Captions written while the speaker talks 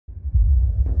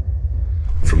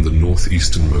From the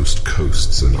northeasternmost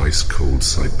coasts and ice-cold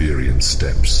Siberian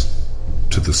steppes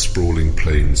to the sprawling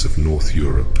plains of North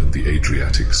Europe and the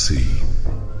Adriatic Sea,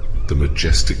 the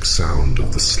majestic sound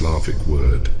of the Slavic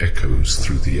word echoes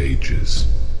through the ages.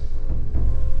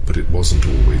 But it wasn't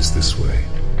always this way.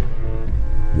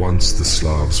 Once the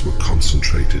Slavs were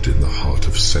concentrated in the heart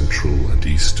of Central and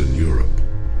Eastern Europe,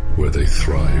 where they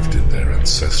thrived in their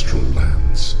ancestral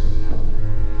lands.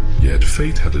 Yet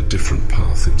fate had a different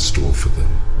path in store for them,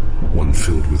 one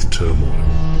filled with turmoil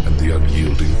and the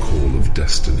unyielding call of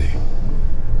destiny.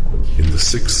 In the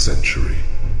 6th century,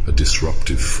 a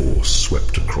disruptive force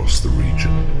swept across the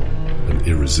region, an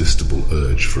irresistible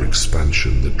urge for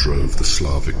expansion that drove the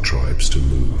Slavic tribes to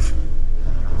move.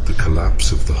 The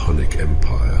collapse of the Hunnic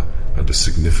Empire and a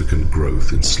significant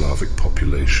growth in Slavic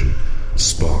population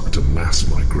sparked a mass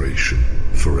migration,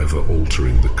 forever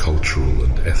altering the cultural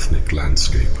and ethnic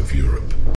landscape of Europe.